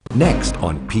Next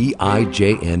on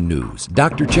PIJN News,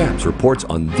 Dr. Chaps reports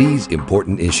on these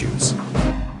important issues.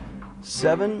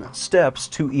 7 steps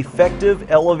to effective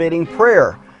elevating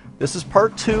prayer. This is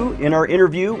part 2 in our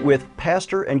interview with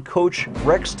pastor and coach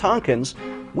Rex Tonkins.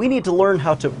 We need to learn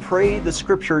how to pray the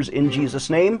scriptures in Jesus'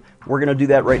 name. We're going to do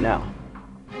that right now.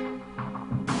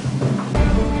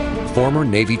 Former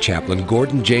Navy chaplain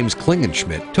Gordon James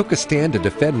Klingenschmitt took a stand to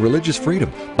defend religious freedom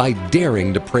by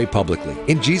daring to pray publicly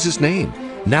in Jesus' name.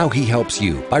 Now he helps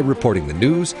you by reporting the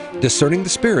news, discerning the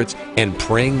spirits, and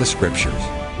praying the scriptures.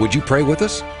 Would you pray with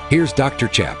us? Here's Dr.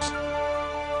 Chaps.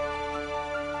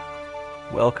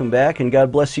 Welcome back, and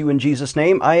God bless you in Jesus'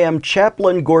 name. I am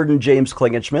Chaplain Gordon James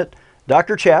Klingenschmitt,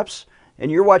 Dr. Chaps,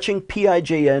 and you're watching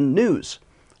PIJN News.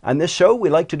 On this show, we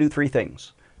like to do 3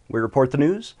 things. We report the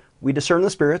news, we discern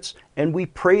the spirits, and we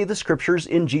pray the scriptures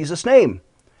in Jesus' name.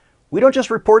 We don't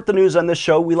just report the news on this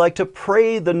show, we like to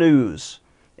pray the news.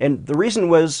 And the reason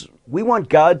was we want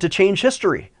God to change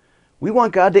history. We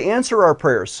want God to answer our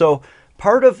prayers. So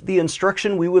part of the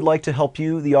instruction we would like to help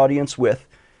you, the audience, with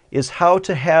is how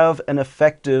to have an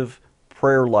effective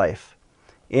prayer life.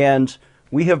 And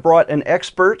we have brought an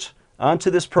expert onto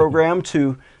this program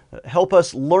to help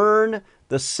us learn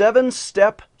the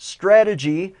 7-step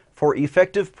strategy for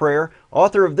effective prayer.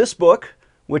 Author of this book,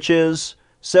 which is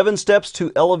 7 Steps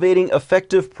to Elevating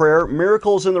Effective Prayer,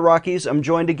 Miracles in the Rockies. I'm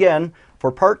joined again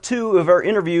for part 2 of our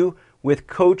interview with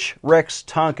Coach Rex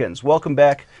Tonkins. Welcome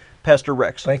back, Pastor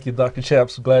Rex. Thank you, Dr.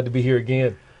 Chaps. Glad to be here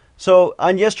again. So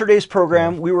on yesterday's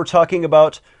program, we were talking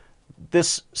about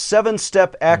this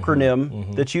 7-step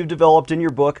acronym that you've developed in your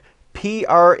book,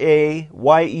 PRAYERS.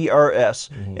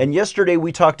 And yesterday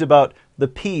we talked about the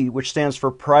P, which stands for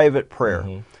private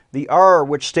prayer. The R,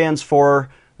 which stands for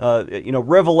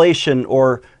revelation,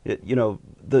 or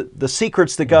the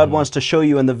secrets that God wants to show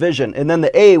you in the vision. And then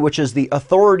the A, which is the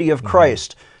authority of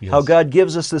Christ, how God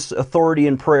gives us this authority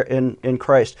in prayer in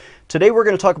Christ. Today we're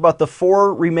going to talk about the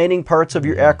 4 remaining parts of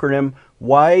your acronym,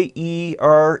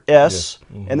 YERS,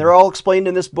 and they're all explained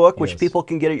in this book, which people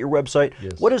can get at your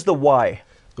website. What is the Y?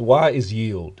 The Y is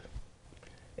yield.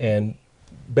 And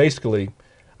basically,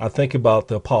 I think about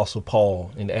the Apostle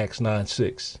Paul in Acts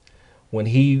 9:6, when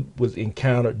he was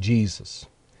encountered Jesus.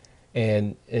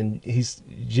 And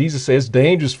Jesus says, it's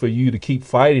dangerous for you to keep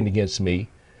fighting against me.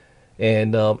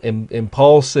 And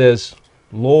Paul says,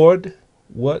 Lord,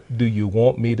 what do you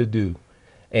want me to do?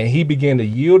 And he began to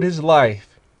yield his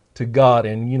life to God.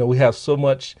 And, we have so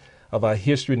much of our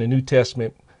history in the New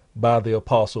Testament by the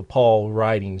Apostle Paul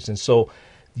writings. And so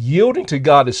yielding to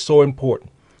God is so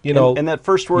important. And that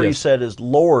first word you said is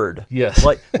Lord. Yes.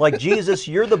 Like Jesus,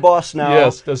 you're the boss now.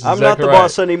 Yes, that's exactly I'm not the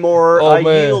boss anymore. I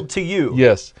yield to you.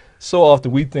 Yes. So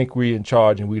often we think we're in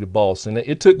charge and we're the boss. And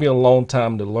it took me a long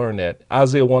time to learn that.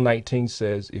 Isaiah 1:19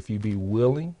 says, if you be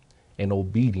willing and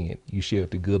obedient, you shall have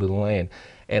the good of the land.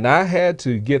 And I had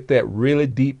to get that really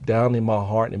deep down in my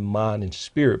heart and mind and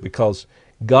spirit, because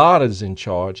God is in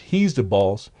charge. He's the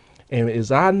boss. And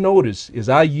as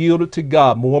I yielded to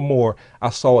God more and more, I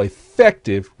saw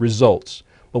effective results.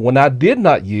 But when I did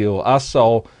not yield, I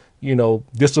saw,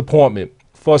 disappointment,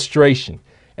 frustration.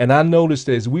 And I noticed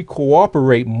that as we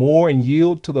cooperate more and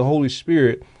yield to the Holy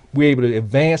Spirit, we're able to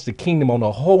advance the kingdom on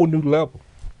a whole new level.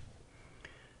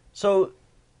 So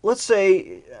let's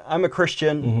say I'm a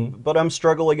Christian, but I'm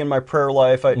struggling in my prayer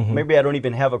life. Maybe I don't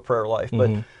even have a prayer life,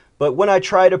 but when I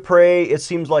try to pray, it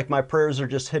seems like my prayers are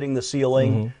just hitting the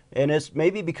ceiling. And it's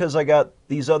maybe because I got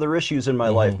these other issues in my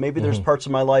life. Maybe there's parts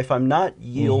of my life I'm not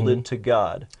yielded to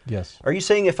God. Yes. Are you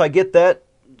saying if I get that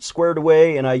squared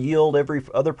away and I yield every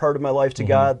other part of my life to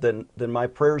God, then my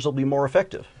prayers will be more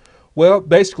effective? Well,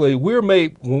 basically, we're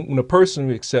made, when a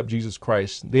person accepts Jesus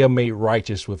Christ, they are made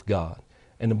righteous with God.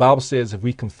 And the Bible says if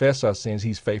we confess our sins,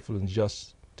 he's faithful and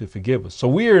just to forgive us. So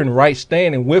we are in right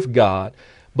standing with God,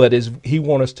 but as he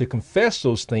wants us to confess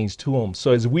those things to him.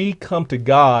 So as we come to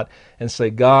God and say,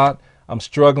 God, I'm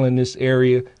struggling in this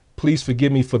area, please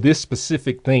forgive me for this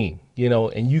specific thing,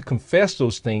 and you confess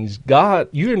those things, God,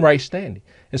 you're in right standing.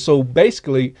 And so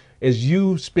basically, as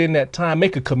you spend that time,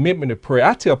 make a commitment to prayer.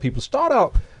 I tell people, start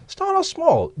out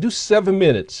small. Do 7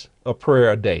 minutes of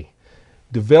prayer a day.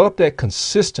 Develop that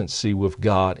consistency with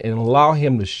God and allow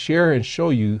him to share and show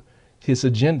you his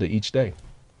agenda each day.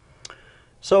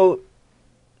 So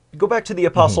go back to the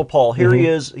Apostle Paul. Here he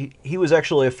is. He was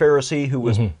actually a Pharisee who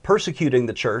was persecuting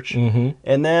the church.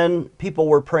 And then people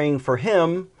were praying for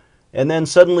him. And then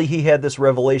suddenly he had this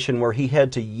revelation where he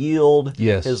had to yield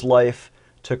his life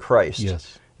to Christ.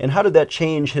 Yes. And how did that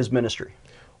change his ministry?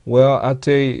 Well, I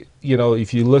tell you,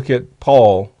 if you look at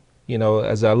Paul,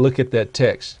 as I look at that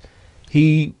text,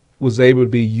 he was able to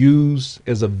be used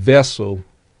as a vessel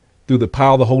through the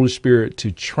power of the Holy Spirit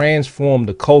to transform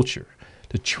the culture,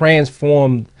 to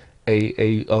transform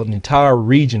an entire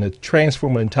region, to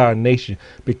transform an entire nation,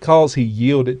 because he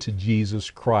yielded to Jesus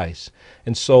Christ.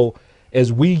 And so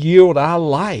as we yield our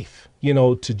life,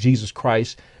 to Jesus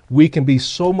Christ, we can be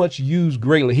so much used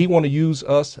greatly. He want to use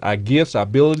us, our gifts, our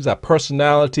abilities, our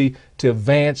personality to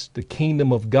advance the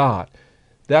kingdom of God.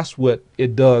 That's what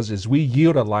it does. As we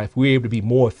yield our life, we're able to be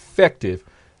more effective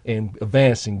in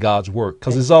advancing God's work,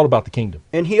 because it's all about the kingdom.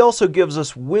 And he also gives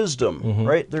us wisdom,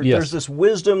 right? There's this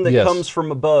wisdom that comes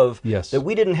from above that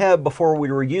we didn't have before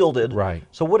we were yielded. Right.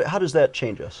 So how does that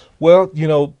change us? Well,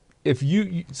 if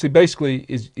you see, basically,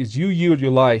 is you yield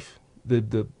your life,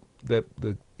 the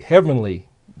heavenly,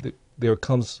 there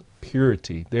comes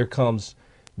purity, there comes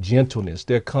gentleness,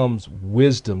 there comes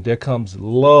wisdom, there comes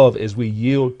love as we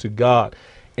yield to God.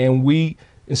 And we,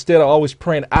 instead of always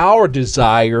praying our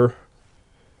desire,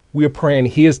 we are praying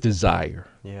his desire.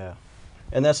 Yeah.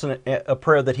 And that's a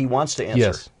prayer that he wants to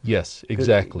answer. Yes,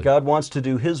 exactly. God wants to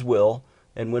do his will,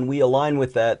 and when we align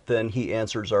with that, then he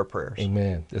answers our prayers.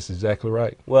 Amen. That's exactly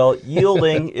right. Well,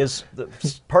 yielding is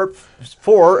part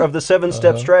 4 of the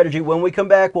 7-step strategy. When we come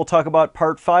back, we'll talk about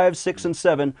part 5, 6, and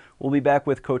 7. We'll be back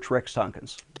with Coach Rex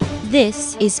Tonkins.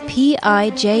 This is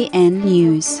PIJN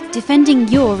News, defending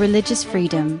your religious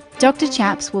freedom. Dr.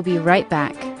 Chaps will be right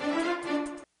back.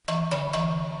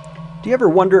 Do you ever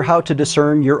wonder how to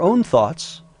discern your own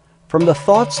thoughts from the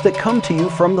thoughts that come to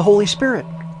you from the Holy Spirit,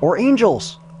 or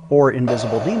angels, or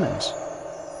invisible demons?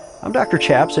 I'm Dr.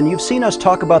 Chaps, and you've seen us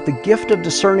talk about the gift of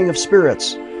discerning of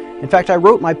spirits. In fact, I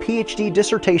wrote my PhD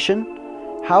dissertation,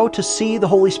 How to See the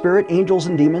Holy Spirit, Angels,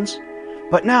 and Demons.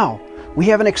 But now, we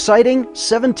have an exciting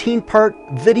 17-part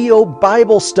video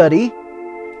Bible study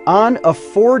on a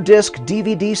 4-disc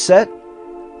DVD set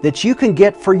that you can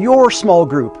get for your small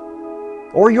group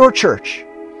or your church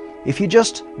if you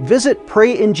just visit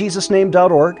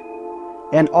prayinjesusname.org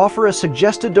and offer a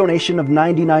suggested donation of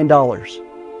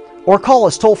 $99. Or call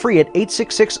us toll-free at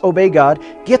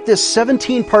 866-OBEY-GOD. Get this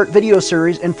 17-part video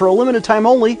series, and for a limited time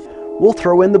only, we'll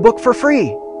throw in the book for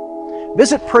free.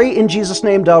 Visit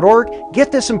prayinjesusname.org.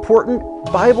 Get this important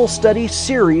Bible study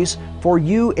series for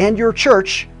you and your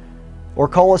church, or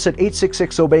call us at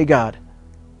 866-OBEY-GOD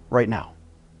right now.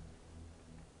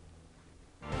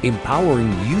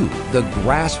 Empowering you, the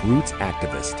grassroots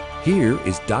activist. Here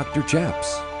is Dr.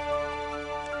 Chaps.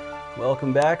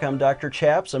 Welcome back. I'm Dr.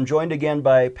 Chaps. I'm joined again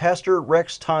by Pastor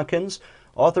Rex Tonkins,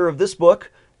 author of this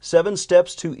book, 7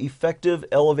 Steps to Effective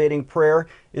Elevating Prayer.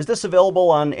 Is this available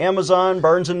on Amazon,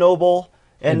 Barnes & Noble?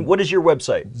 And what is your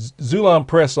website? Zulon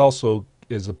Press also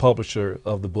is a publisher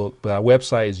of the book, but our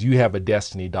website is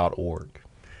youhaveadestiny.org.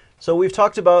 So we've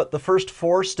talked about the first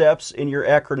 4 steps in your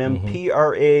acronym,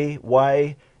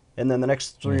 PRAY, and then the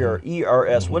next 3 are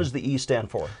ERS. What does the E stand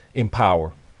for?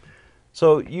 Empower.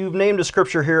 So you've named a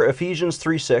scripture here, Ephesians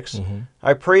 3:6.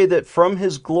 I pray that from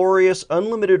his glorious,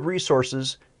 unlimited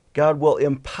resources, God will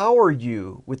empower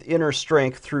you with inner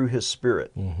strength through his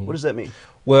Spirit. What does that mean?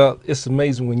 Well, it's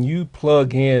amazing when you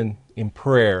plug in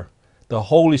prayer, the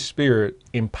Holy Spirit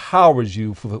empowers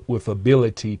you with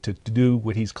ability to do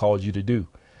what he's called you to do.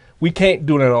 We can't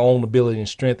do it in our own ability and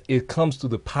strength. It comes through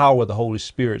the power of the Holy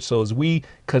Spirit. So as we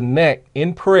connect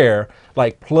in prayer,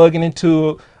 like plugging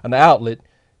into an outlet,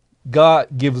 God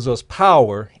gives us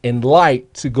power and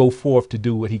light to go forth to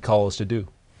do what he calls us to do.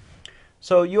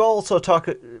 So you also talk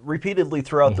repeatedly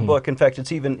throughout the book. In fact,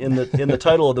 it's even in the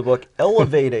title of the book,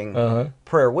 elevating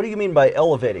prayer. What do you mean by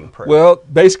elevating prayer? Well,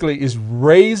 basically, it's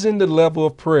raising the level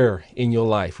of prayer in your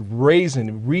life,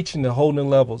 reaching the whole new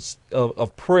levels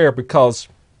of prayer, because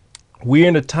we're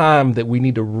in a time that we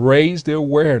need to raise the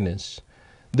awareness.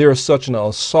 There is such an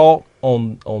assault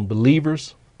on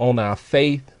believers, on our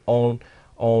faith, on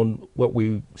what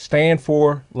we stand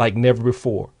for like never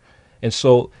before. And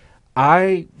so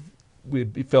we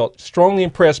felt strongly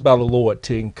impressed by the Lord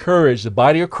to encourage the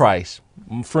body of Christ,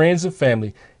 friends and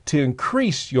family, to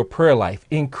increase your prayer life,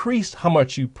 increase how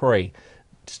much you pray.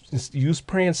 You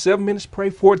praying 7 minutes, pray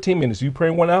 14 minutes. You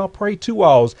praying 1 hour, pray 2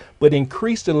 hours, but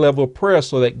increase the level of prayer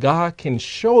so that God can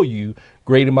show you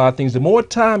great amount of things. The more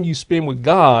time you spend with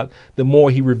God, the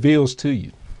more he reveals to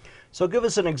you. So give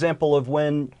us an example of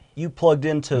when you plugged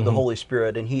into the Holy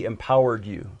Spirit and he empowered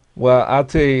you. Well, I'll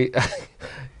tell you,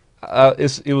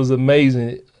 it was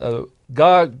amazing.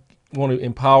 God wanted to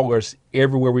empower us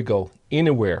everywhere we go,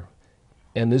 anywhere.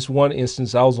 And this one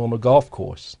instance, I was on a golf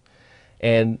course,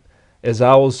 and as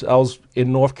I was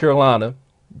in North Carolina,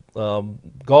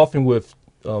 golfing with,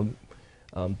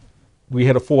 we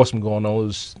had a foursome going on. It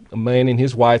was a man and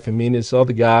his wife and me and this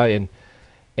other guy,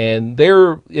 and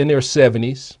they're in their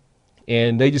 70s,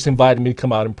 and they just invited me to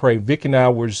come out and pray. Vic and I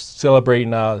were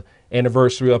celebrating our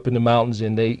anniversary up in the mountains,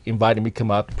 and they invited me to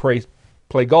come out to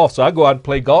play golf. So I go out and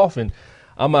play golf, and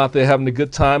I'm out there having a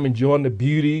good time, enjoying the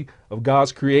beauty of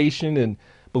God's creation.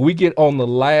 But we get on the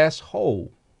last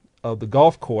hole of the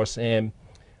golf course, and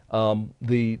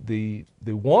the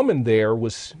woman there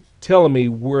was telling me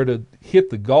where to hit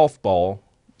the golf ball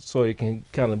so it can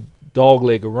kind of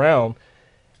dogleg around.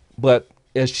 But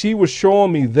as she was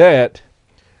showing me that,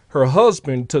 her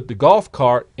husband took the golf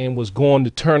cart and was going to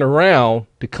turn around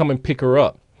to come and pick her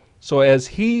up. So as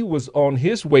he was on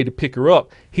his way to pick her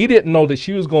up, he didn't know that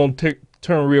she was going to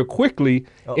turn real quickly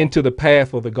into the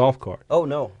path of the golf cart. Oh,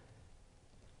 no.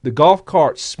 The golf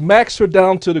cart smacks her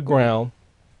down to the ground,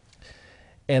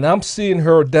 and I'm seeing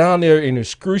her down there in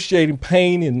excruciating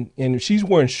pain, and she's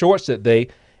wearing shorts that day,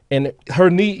 and her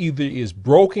knee either is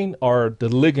broken or the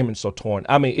ligaments are torn.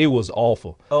 I mean, it was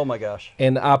awful. Oh, my gosh.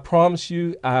 And I promise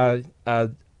you, I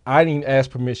didn't ask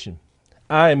permission.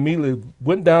 I immediately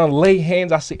went down, laid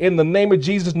hands. I said, in the name of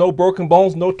Jesus, no broken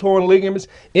bones, no torn ligaments,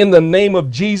 in the name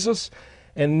of Jesus.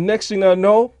 And next thing I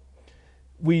know,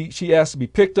 she asked to be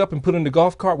picked up and put in the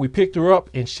golf cart. We picked her up,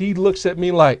 and she looks at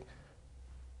me like,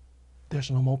 there's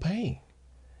no more pain.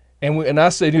 And I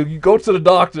said, you go to the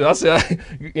doctor. I said,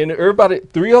 and everybody,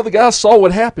 3 other guys saw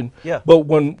what happened. Yeah. But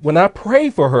when I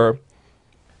prayed for her,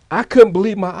 I couldn't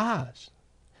believe my eyes.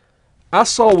 I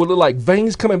saw what looked like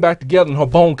veins coming back together and her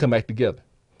bone come back together.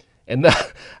 And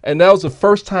that was the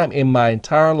first time in my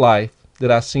entire life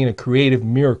that I seen a creative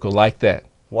miracle like that.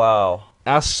 Wow.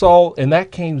 I saw, and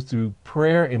that came through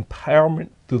prayer, empowerment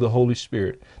through the Holy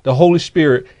Spirit. The Holy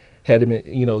Spirit had,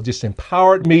 just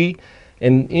empowered me.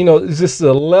 And, it's just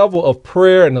a level of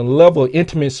prayer and a level of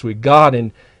intimacy with God.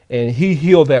 And he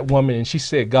healed that woman, and she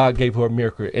said God gave her a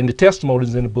miracle. And the testimony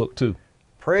is in the book, too.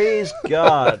 Praise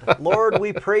God. Lord,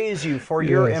 we praise you for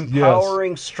your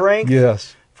empowering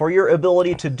strength, for your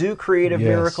ability to do creative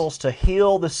miracles, to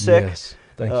heal the sick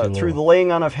through the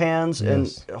laying on of hands.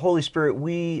 And Holy Spirit,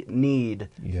 we need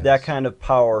that kind of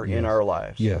power in our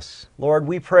lives. Yes. Lord,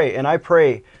 we pray, and I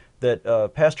pray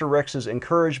that Pastor Rex's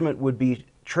encouragement would be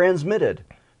transmitted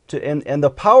to, and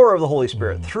the power of the Holy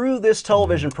Spirit through this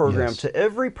television program to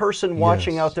every person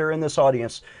watching out there in this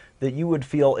audience, that you would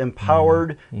feel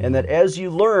empowered, and that as you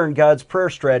learn God's prayer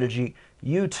strategy,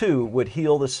 you too would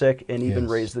heal the sick and even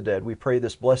raise the dead. We pray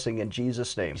this blessing in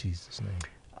Jesus' name. Jesus' name.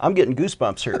 I'm getting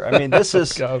goosebumps here. I mean, this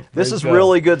is God, this is God.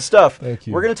 really good stuff. Thank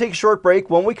you. We're going to take a short break.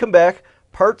 When we come back,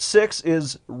 part 6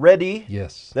 is ready.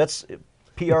 Yes. That's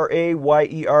Prayers.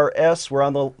 We're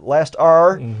on the last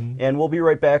R, and we'll be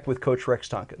right back with Coach Rex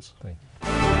Tonkins. Thank you.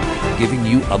 Giving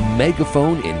you a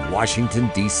megaphone in Washington,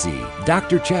 D.C.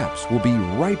 Dr. Chaps will be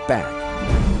right back.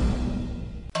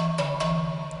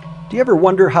 Do you ever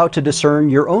wonder how to discern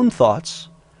your own thoughts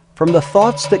from the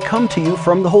thoughts that come to you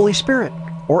from the Holy Spirit,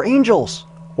 or angels,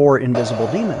 or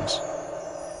invisible demons?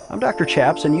 I'm Dr.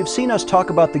 Chaps, and you've seen us talk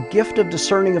about the gift of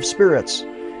discerning of spirits.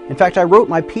 In fact, I wrote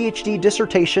my PhD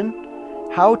dissertation,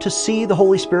 How to See the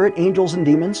Holy Spirit, Angels, and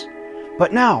Demons.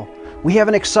 But now, we have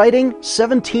an exciting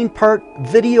 17-part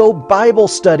video Bible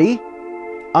study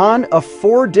on a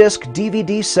 4-disc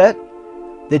DVD set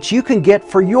that you can get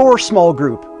for your small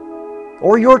group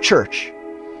or your church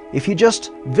if you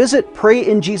just visit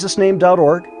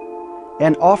prayinjesusname.org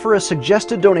and offer a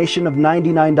suggested donation of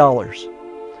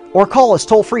 $99. Or call us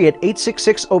toll-free at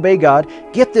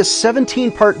 866-OBEY-GOD. Get this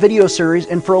 17-part video series,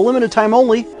 and for a limited time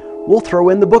only, we'll throw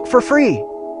in the book for free.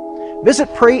 Visit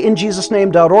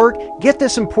prayinjesusname.org. Get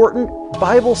this important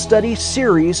Bible study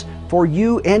series for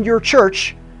you and your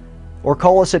church, or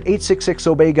call us at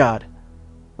 866-OBEY-GOD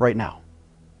right now.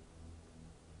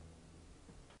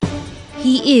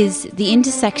 He is the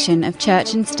intersection of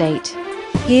church and state.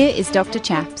 Here is Dr.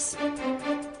 Chaps.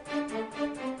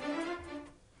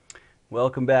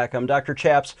 Welcome back. I'm Dr.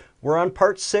 Chaps. We're on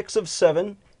part 6 of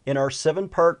 7 in our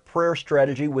 7-part prayer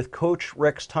strategy with Coach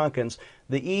Rex Tonkins.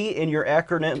 The E in your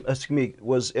acronym,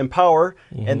 was empower,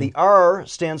 and the R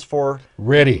stands for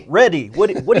ready. Ready. What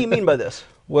do you mean by this?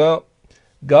 Well,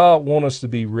 God wants us to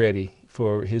be ready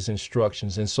for His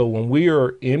instructions, and so when we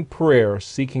are in prayer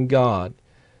seeking God,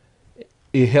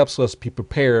 it helps us be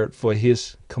prepared for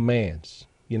His commands.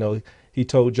 He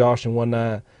told Joshua in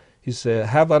 1:9, He said,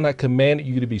 "Have I not commanded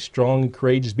you to be strong and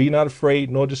courageous? Be not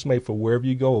afraid nor dismayed, for wherever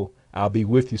you go, I'll be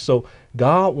with you." So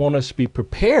God wants us to be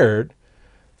prepared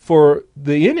for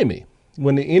the enemy.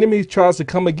 When the enemy tries to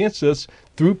come against us,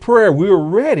 through prayer, we're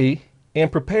ready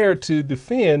and prepared to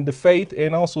defend the faith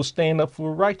and also stand up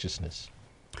for righteousness.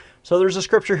 So there's a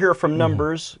scripture here from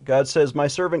Numbers. God says, "My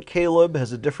servant Caleb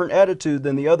has a different attitude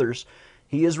than the others.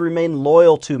 He has remained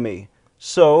loyal to me.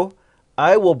 So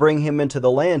I will bring him into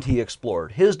the land he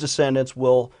explored. His descendants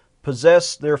will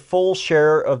possess their full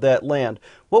share of that land.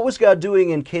 What was God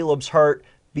doing in Caleb's heart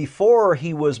before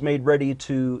he was made ready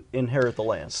to inherit the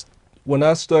land? When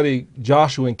I study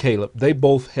Joshua and Caleb, they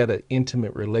both had an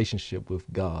intimate relationship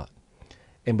with God.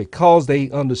 And because they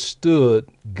understood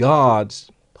God's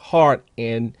heart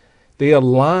and they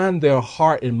aligned their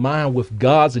heart and mind with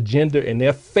God's agenda, and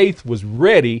their faith was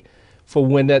ready for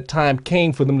when that time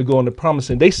came for them to go in the promised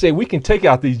land. They say, we can take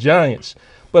out these giants.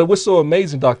 But what's so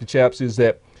amazing, Dr. Chaps, is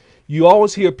that you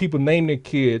always hear people name their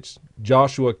kids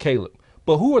Joshua, Caleb.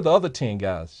 But who are the other 10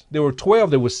 guys? There were 12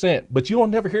 that were sent, but you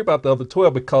don't never hear about the other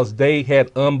 12 because they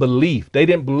had unbelief. They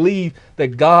didn't believe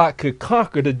that God could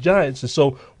conquer the giants. And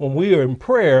so when we are in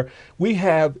prayer, we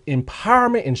have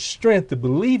empowerment and strength to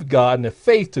believe God and the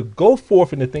faith to go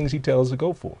forth in the things he tells us to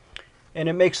go for. And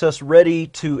it makes us ready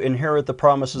to inherit the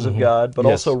promises of God, but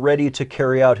also ready to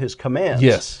carry out his commands.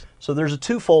 Yes. So there's a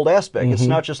twofold aspect. It's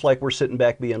not just like we're sitting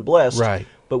back being blessed, Right.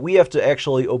 but we have to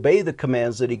actually obey the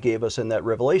commands that he gave us in that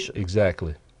revelation.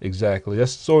 Exactly. Exactly.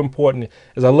 That's so important.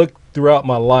 As I look throughout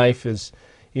my life, as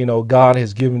you know, God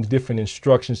has given different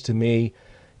instructions to me,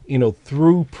 you know,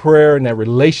 through prayer and that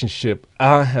relationship,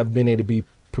 I have been able to be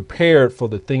prepared for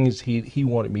the things he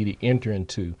wanted me to enter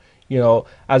into. You know,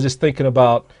 I was just thinking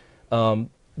about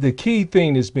the key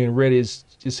thing that's being read is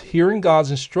just hearing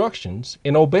God's instructions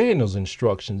and obeying those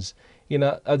instructions. You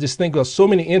know, I just think of so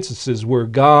many instances where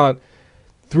God,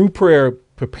 through prayer,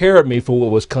 prepared me for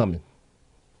what was coming.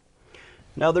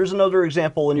 Now, there's another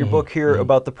example in your book here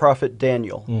about the prophet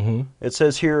Daniel. It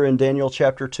says here in Daniel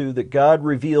chapter 2 that God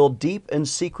revealed deep and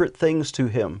secret things to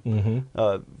him.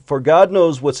 For God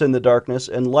knows what's in the darkness,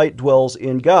 and light dwells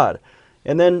in God.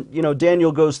 And then, you know,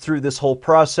 Daniel goes through this whole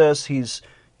process. He's,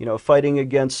 you know, fighting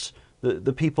against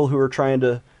the people who are trying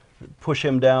to push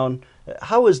him down.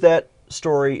 How is that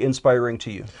story inspiring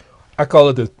to you? I call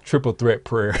it the triple threat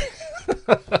prayer.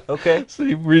 Okay.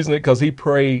 See, reason because he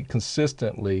prayed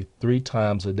consistently 3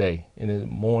 times a day, in the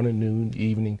morning, noon,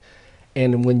 evening.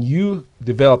 And when you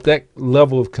develop that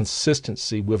level of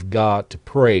consistency with God to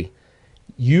pray,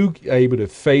 you are able to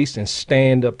face and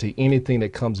stand up to anything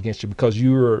that comes against you because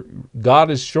God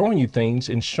is showing you things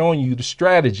and showing you the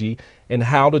strategy and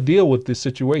how to deal with this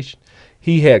situation.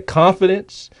 He had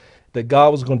confidence that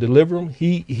God was going to deliver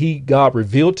him. God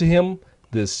revealed to him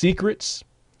the secrets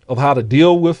of how to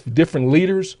deal with different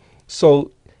leaders.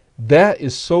 So that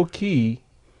is so key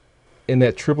in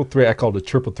that triple threat. I call the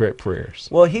triple threat prayers.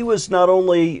 Well, he was not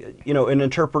only, you know, an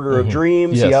interpreter of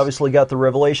dreams. Yes. He obviously got the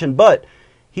revelation, but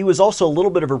he was also a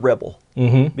little bit of a rebel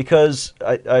because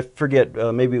I forget,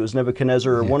 maybe it was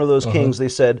Nebuchadnezzar or one of those kings. They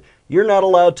said, you're not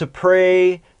allowed to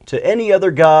pray to any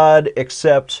other god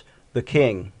except the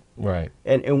king. Right.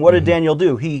 And what did Daniel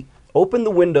do? He opened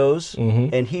the windows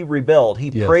and he rebelled.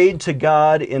 He prayed to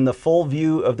God in the full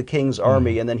view of the king's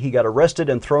army, and then he got arrested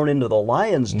and thrown into the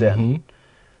lion's den.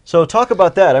 So talk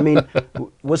about that. I mean,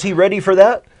 was he ready for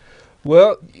that?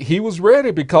 Well, he was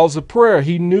ready because of prayer.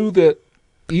 He knew that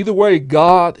either way,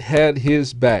 God had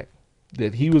his back,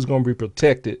 that he was going to be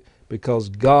protected because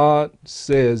God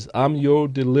says, I'm your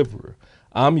deliverer.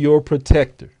 I'm your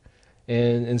protector.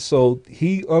 And so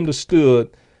he understood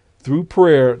through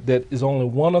prayer that is only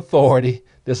one authority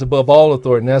that's above all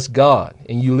authority, and that's God.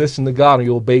 And you listen to God and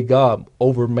you obey God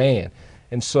over man.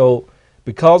 And so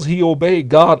because he obeyed,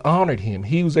 God honored him.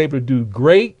 He was able to do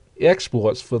great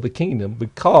exploits for the kingdom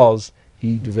because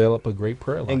he developed a great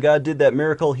prayer life. And God did that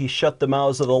miracle. He shut the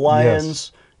mouths of the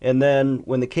lions. And then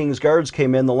when the king's guards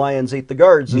came in, the lions ate the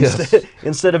guards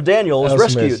instead of Daniel was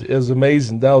rescued. Amazing. It was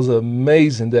amazing. That was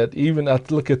amazing that even I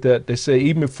look at that, they say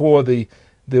even before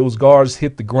those guards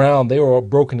hit the ground, they were all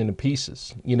broken into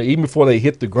pieces. You know, even before they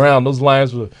hit the ground, those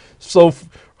lions were so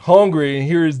hungry. And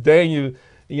here is Daniel,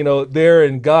 you know, there,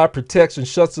 and God protects and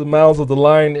shuts the mouths of the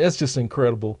lion. It's just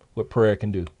incredible what prayer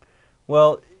can do.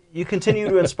 Well, you continue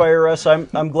to inspire us.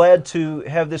 I'm glad to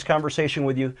have this conversation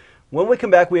with you. When we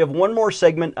come back, we have one more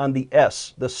segment on the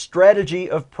S, the strategy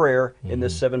of prayer in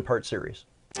this 7-part series.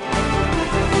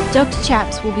 Dr.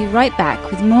 Chaps will be right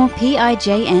back with more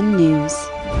PIJN news.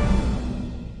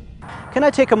 Can I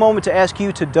take a moment to ask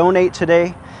you to donate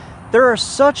today? There are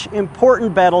such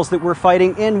important battles that we're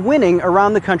fighting and winning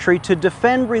around the country to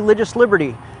defend religious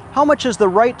liberty. How much is the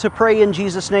right to pray in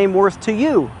Jesus' name worth to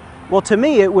you? Well, to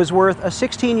me, it was worth a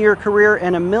 16-year career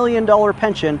and $1 million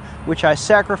pension, which I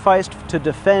sacrificed to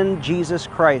defend Jesus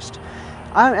Christ.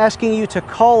 I'm asking you to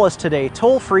call us today,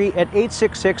 toll-free at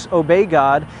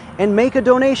 866-OBEY-GOD, and make a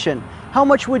donation. How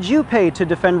much would you pay to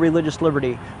defend religious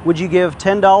liberty? Would you give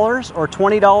 $10 or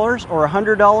 $20 or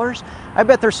 $100? I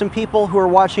bet there's some people who are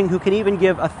watching who can even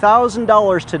give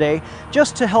 $1,000 today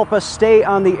just to help us stay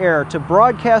on the air, to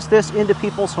broadcast this into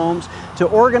people's homes, to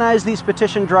organize these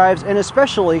petition drives, and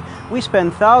especially we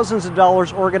spend thousands of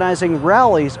dollars organizing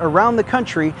rallies around the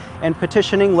country and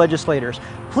petitioning legislators.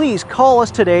 Please call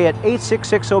us today at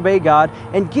 866-OBEY-GOD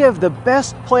and give the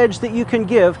best pledge that you can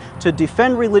give to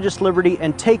defend religious liberty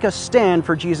and take a stand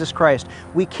for Jesus Christ.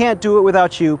 We can't do it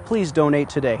without you. Please donate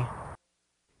today.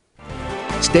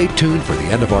 Stay tuned for the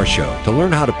end of our show to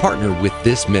learn how to partner with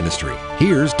this ministry.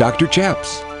 Here's Dr.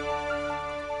 Chaps.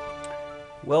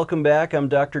 Welcome back. I'm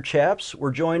Dr. Chaps.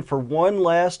 We're joined for one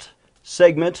last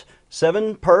segment,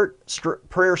 7-part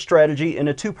prayer strategy in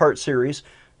a 2-part series.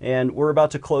 And we're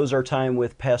about to close our time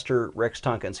with Pastor Rex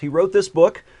Tonkins. He wrote this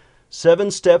book,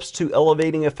 7 Steps to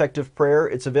Elevating Effective Prayer.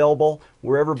 It's available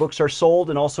wherever books are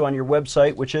sold and also on your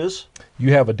website, which is?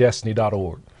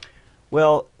 YouHaveADestiny.org.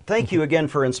 Well, thank you again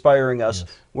for inspiring us.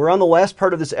 Yes. We're on the last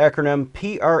part of this acronym,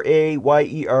 PRAYERS.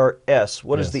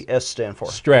 What does the S stand for?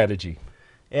 Strategy.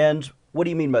 And what do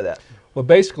you mean by that? Well,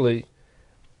 basically,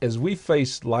 as we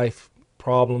face life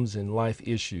problems and life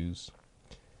issues,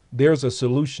 there's a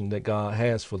solution that God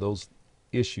has for those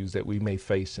issues that we may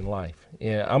face in life.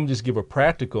 And I'm just give a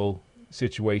practical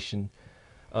situation.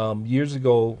 Years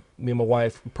ago, me and my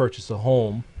wife purchased a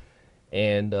home,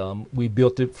 and we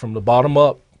built it from the bottom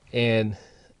up. And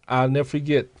I'll never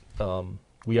forget,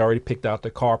 we already picked out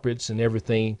the carpets and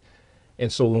everything.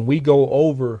 And so when we go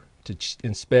over to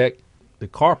inspect the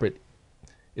carpet,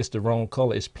 it's the wrong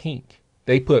color. It's pink.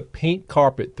 They put pink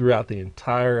carpet throughout the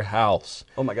entire house.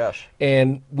 Oh my gosh.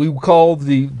 And we called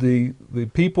the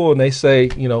people and they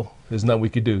say, you know, there's nothing we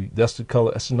could do. That's the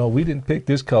color. I said, no, we didn't pick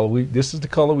this color. This is the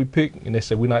color we picked. And they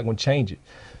said, we're not going to change it.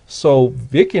 So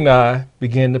Vicki and I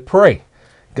began to pray.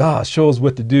 God, show us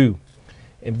what to do.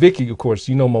 And Vicki, of course,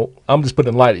 you know, I'm just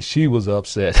putting it light. She was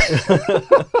upset.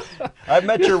 I've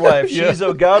met your wife. She's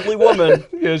a godly woman.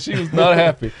 Yeah, she was not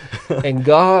happy. And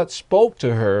God spoke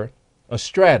to her a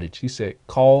strategy. He said,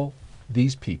 call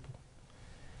these people.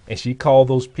 And she called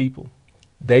those people.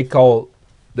 They called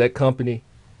that company,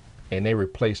 and they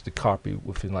replaced the carpet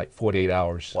within like 48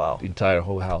 hours. Wow. The entire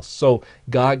whole house. So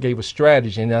God gave a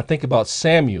strategy. And I think about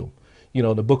Samuel, you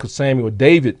know, the book of Samuel,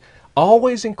 David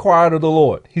always inquired of the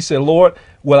Lord. He said, Lord,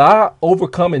 will I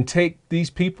overcome and take these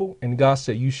people? And God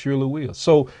said, you surely will.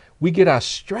 So we get our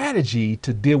strategy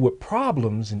to deal with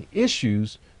problems and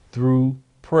issues through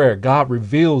prayer. God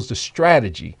reveals the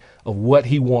strategy of what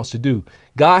he wants to do.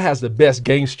 God has the best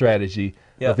game strategy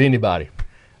of anybody.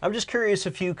 I'm just curious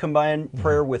if you combine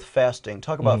prayer with fasting.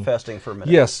 Talk about fasting for a minute.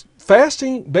 Yes.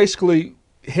 Fasting basically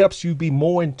helps you be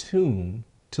more in tune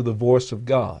to the voice of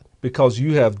God because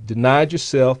you have denied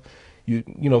yourself. You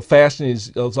know, fasting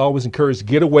is always encouraged to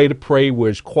get away to pray where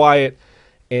it's quiet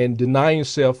and deny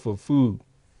yourself of food.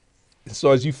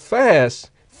 So as you fast,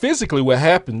 physically what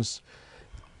happens,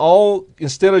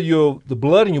 instead of the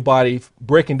blood in your body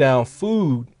breaking down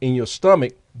food in your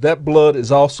stomach, that blood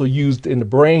is also used in the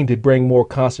brain to bring more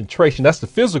concentration. That's the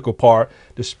physical part.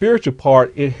 The spiritual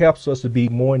part, it helps us to be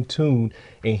more in tune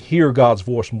and hear God's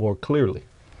voice more clearly.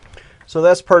 So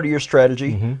that's part of your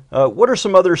strategy. What are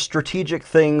some other strategic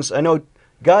things? I know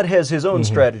God has his own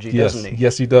strategy, doesn't he?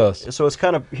 Yes, he does. So it's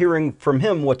kind of hearing from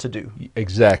him what to do.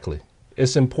 Exactly.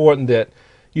 It's important that,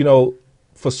 you know,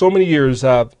 for so many years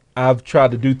I've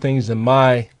tried to do things in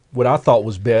what I thought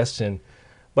was best,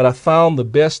 but I found the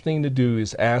best thing to do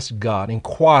is ask God,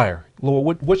 inquire,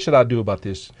 Lord, what should I do about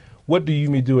this? What do you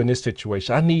need me to do in this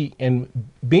situation? And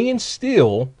being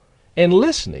still and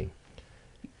listening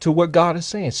to what God is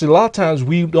saying. See, a lot of times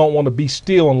we don't want to be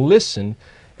still and listen,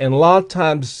 and a lot of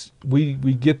times we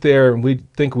get there and we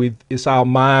think it's our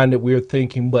mind that we're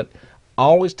thinking, but I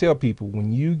always tell people,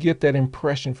 when you get that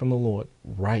impression from the Lord,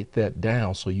 write that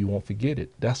down so you won't forget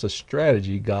it. That's a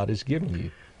strategy God has given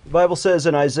you. The Bible says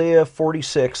in Isaiah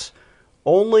 46,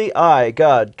 only I,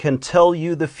 God, can tell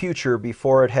you the future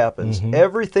before it happens.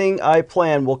 Everything I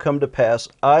plan will come to pass.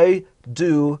 I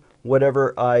do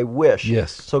whatever I wish.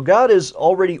 Yes. So God is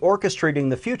already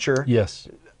orchestrating the future. Yes.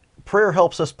 Prayer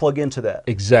helps us plug into that.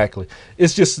 Exactly.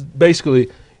 It's just basically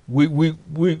we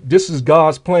this is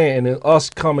God's plan, and us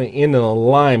coming in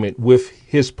alignment with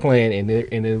his plan,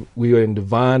 and we are in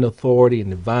divine authority and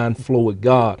divine flow with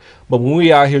God. But when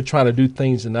we out here trying to do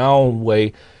things in our own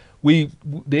way, the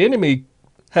enemy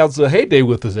has a heyday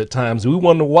with us at times. We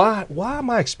wonder, why am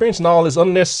I experiencing all this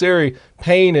unnecessary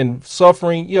pain and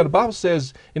suffering? Yeah, the Bible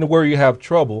says in the world you have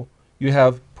trouble, you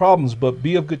have problems, but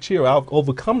be of good cheer. I'll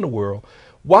overcome the world.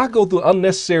 Why go through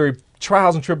unnecessary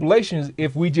trials and tribulations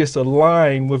if we just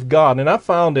align with God. And I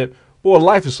found that, boy,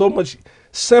 life is so much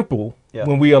simple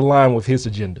when we align with His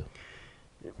agenda.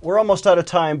 We're almost out of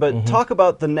time, but talk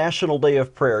about the National Day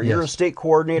of Prayer. You're a state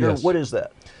coordinator. Yes. What is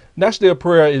that? National Day of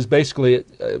Prayer is basically,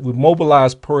 we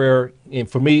mobilize prayer,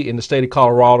 for me, in the state of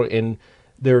Colorado, and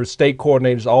there are state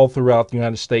coordinators all throughout the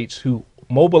United States who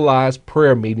mobilize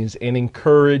prayer meetings and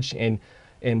encourage and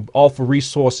offer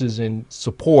resources and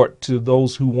support to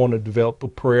those who want to develop a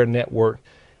prayer network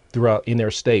throughout in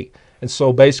their state. And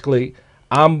so basically,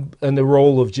 I'm in the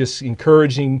role of just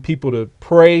encouraging people to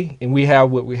pray, and we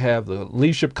have the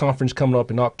leadership conference coming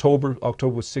up in October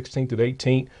 16th to the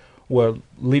 18th, where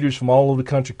leaders from all over the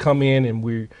country come in, and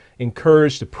we're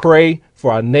encouraged to pray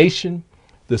for our nation,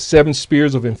 the 7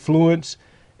 spheres of influence.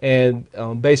 And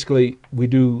basically, we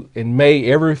do in May,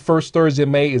 every first Thursday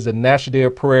in May is a National Day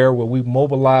of Prayer, where we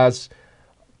mobilize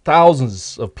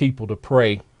thousands of people to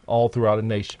pray all throughout the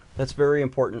nation. That's very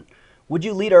important. Would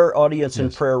you lead our audience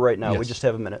in prayer right now? Yes. We just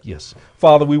have a minute. Yes.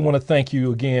 Father, we want to thank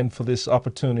you again for this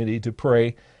opportunity to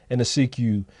pray and to seek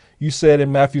you. You said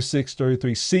in Matthew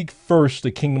 6:33, seek first the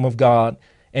kingdom of God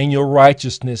and your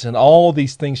righteousness, and all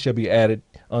these things shall be added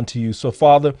unto you. So,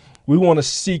 Father, we want to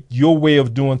seek your way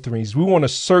of doing things. We want to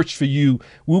search for you.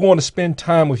 We want to spend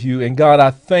time with you. And God,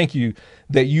 I thank you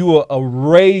that you are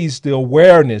raised the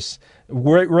awareness,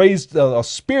 raised a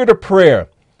spirit of prayer,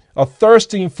 a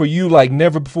thirsting for you like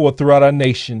never before throughout our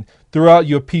nation, throughout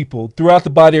your people, throughout the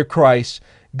body of Christ.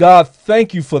 God,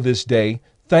 thank you for this day.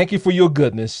 Thank you for your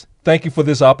goodness. Thank you for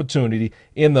this opportunity.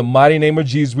 In the mighty name of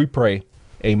Jesus, we pray.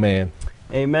 Amen.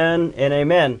 Amen and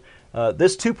amen.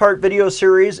 This 2-part video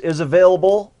series is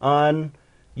available on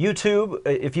YouTube.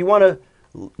 If you want to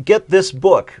get this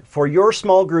book for your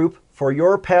small group, for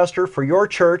your pastor, for your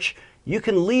church, you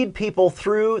can lead people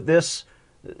through this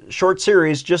short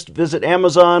series. Just visit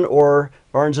Amazon or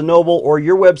Barnes & Noble or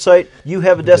your website,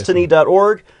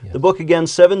 youhaveadestiny.org. The book again,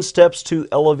 7 Steps to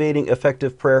Elevating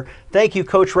Effective Prayer. Thank you,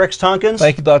 Coach Rex Tonkins.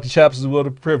 Thank you, Dr. Chaps. It's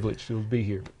a privilege to be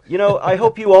here. You know, I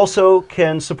hope you also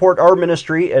can support our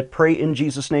ministry at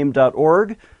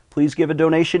prayinjesusname.org. Please give a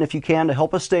donation if you can to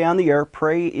help us stay on the air,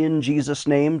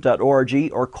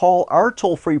 prayinjesusname.org, or call our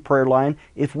toll-free prayer line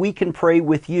if we can pray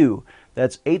with you.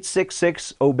 That's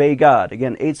 866-OBEY-GOD.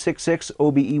 Again,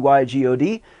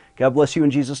 866-OBEYGOD. God bless you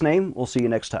in Jesus' name. We'll see you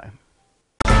next time.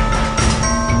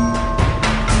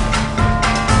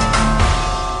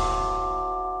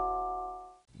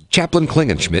 Chaplain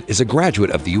Klingenschmitt is a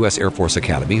graduate of the U.S. Air Force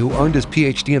Academy who earned his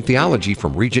Ph.D. in theology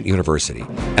from Regent University.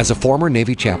 As a former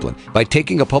Navy chaplain, by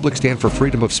taking a public stand for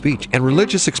freedom of speech and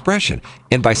religious expression,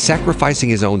 and by sacrificing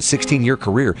his own 16-year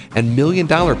career and $1 million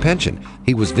pension,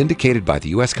 he was vindicated by the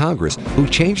U.S. Congress, who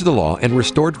changed the law and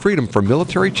restored freedom for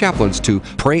military chaplains to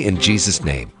pray in Jesus'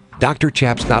 name. Dr.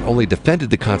 Chaps not only defended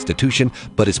the Constitution,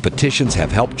 but his petitions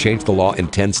have helped change the law in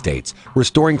 10 states,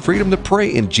 restoring freedom to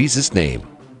pray in Jesus' name.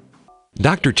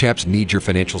 Dr. Chaps needs your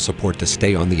financial support to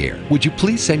stay on the air. Would you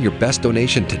please send your best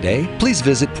donation today? Please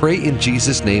visit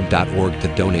prayinjesusname.org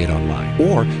to donate online.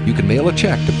 Or you can mail a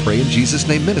check to Pray in Jesus'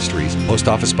 Name Ministries, Post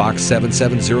Office Box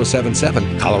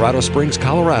 77077, Colorado Springs,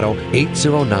 Colorado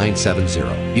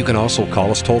 80970. You can also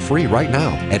call us toll-free right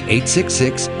now at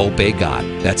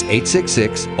 866-OBEY-GOD. That's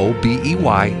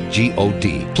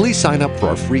 866-OBEYGOD. Please sign up for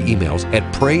our free emails at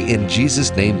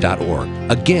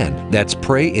prayinjesusname.org. Again, that's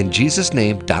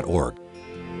prayinjesusname.org.